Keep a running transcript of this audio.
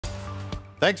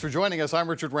Thanks for joining us. I'm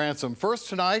Richard Ransom. First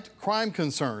tonight, crime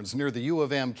concerns near the U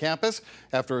of M campus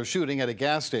after a shooting at a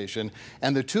gas station.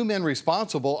 And the two men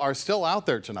responsible are still out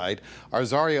there tonight. Our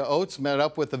Zaria Oates met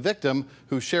up with the victim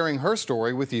who's sharing her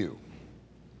story with you.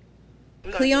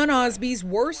 Cleon Osby's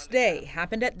worst day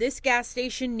happened at this gas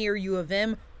station near U of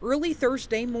M early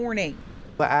Thursday morning.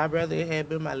 But I'd rather it had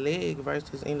been my leg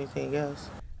versus anything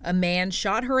else. A man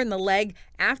shot her in the leg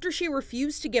after she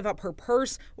refused to give up her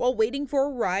purse while waiting for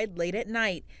a ride late at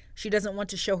night. She doesn't want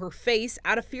to show her face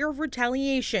out of fear of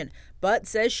retaliation, but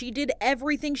says she did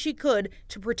everything she could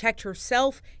to protect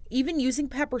herself, even using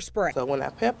pepper spray. So when I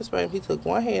pepper sprayed him, he took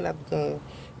one hand out the gun,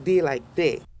 did like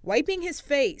that. Wiping his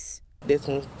face. This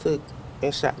one took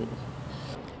and shot me.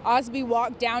 Osby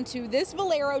walked down to this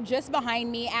Valero just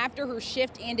behind me after her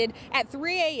shift ended at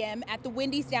 3 a.m. at the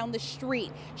Wendy's down the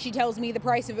street. She tells me the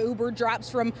price of Uber drops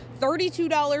from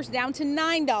 $32 down to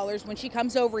 $9 when she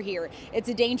comes over here. It's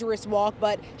a dangerous walk,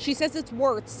 but she says it's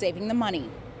worth saving the money.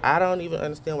 I don't even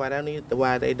understand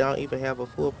why they don't even have a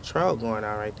full patrol going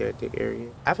on right there at the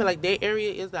area. I feel like that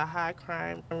area is a high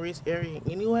crime risk area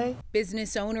anyway.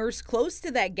 Business owners close to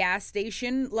that gas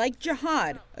station, like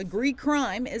Jihad, agree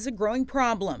crime is a growing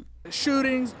problem.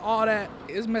 Shootings, all that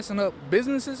is messing up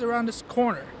businesses around this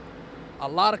corner. A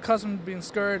lot of customers being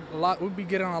scared. We'll be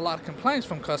getting a lot of complaints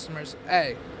from customers.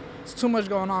 Hey, it's too much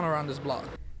going on around this block.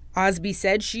 Osby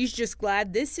said she's just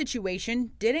glad this situation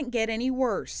didn't get any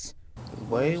worse.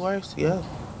 Way worse, yeah.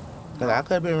 Because I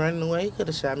could have been running away. He could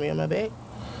have shot me in my back.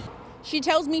 She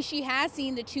tells me she has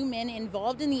seen the two men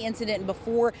involved in the incident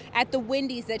before at the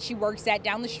Wendy's that she works at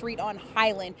down the street on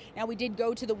Highland. Now, we did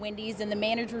go to the Wendy's and the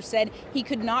manager said he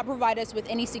could not provide us with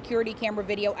any security camera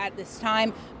video at this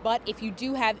time. But if you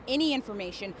do have any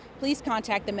information, please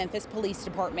contact the Memphis Police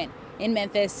Department. In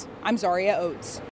Memphis, I'm Zaria Oates.